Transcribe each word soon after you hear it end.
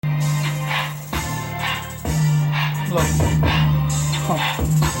flow.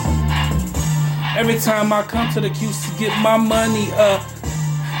 Every time I come to the Q's to get my money up,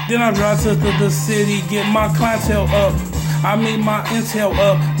 then I drive to the city, get my clientele up. I mean my intel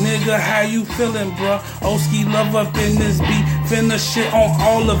up. Nigga, how you feeling, bruh? Oskiluv up in this beat, finna shit on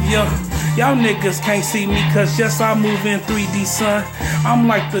all of ya. Y'all niggas can't see me, cause yes, I move in 3D, son. I'm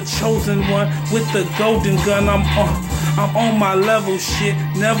like the chosen one with the golden gun. I'm on my level, shit.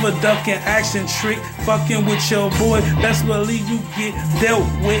 Never ducking action trick. Fucking with your boy, best believe you get dealt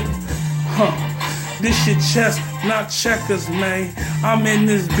with. This shit chess, not checkers, man. I'm in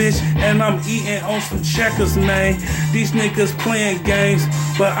this bitch and I'm eating on some checkers, man. These niggas playing games,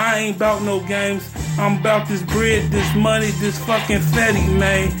 but I ain't bout no games. I'm about this bread, this money, this fucking fatty,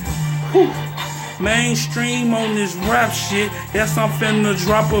 man. Whew. Mainstream on this rap shit. Yes, I'm finna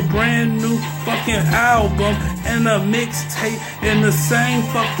drop a brand new fucking album and a mixtape in the same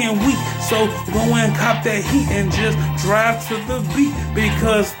fucking week. So go and cop that heat and just drive to the beat,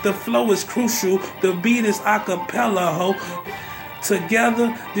 because the flow is crucial. The beat is acapella, ho.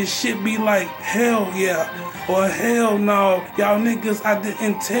 Together, this shit be like hell yeah or hell no. Y'all niggas, I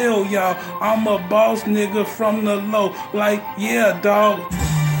didn't tell y'all I'm a boss nigga from the low. Like yeah, dog.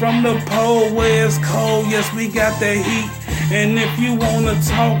 From the pole where it's cold, yes, we got that heat. And if you wanna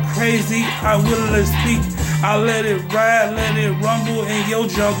talk crazy, I will speak. I let it ride, let it rumble in your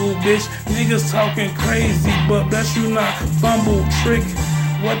jungle, bitch. Niggas talking crazy, but bet you not fumble trick.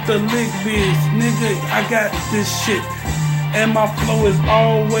 What the lick is, nigga, I got this shit. And my flow is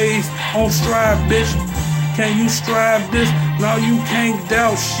always on stride, bitch. Can you strive this? No, you can't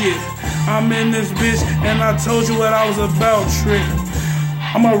doubt shit. I'm in this bitch, and I told you what I was about, trick.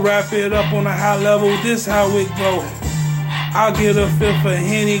 I'ma wrap it up on a high level, this how it go. I'll get a fifth of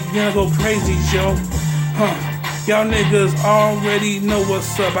Henny, gonna go crazy, Joe. Y'all niggas already know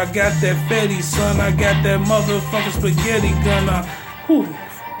what's up. I got that fatty, son. I got that motherfucking spaghetti gun.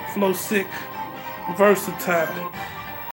 Flow sick, versatile.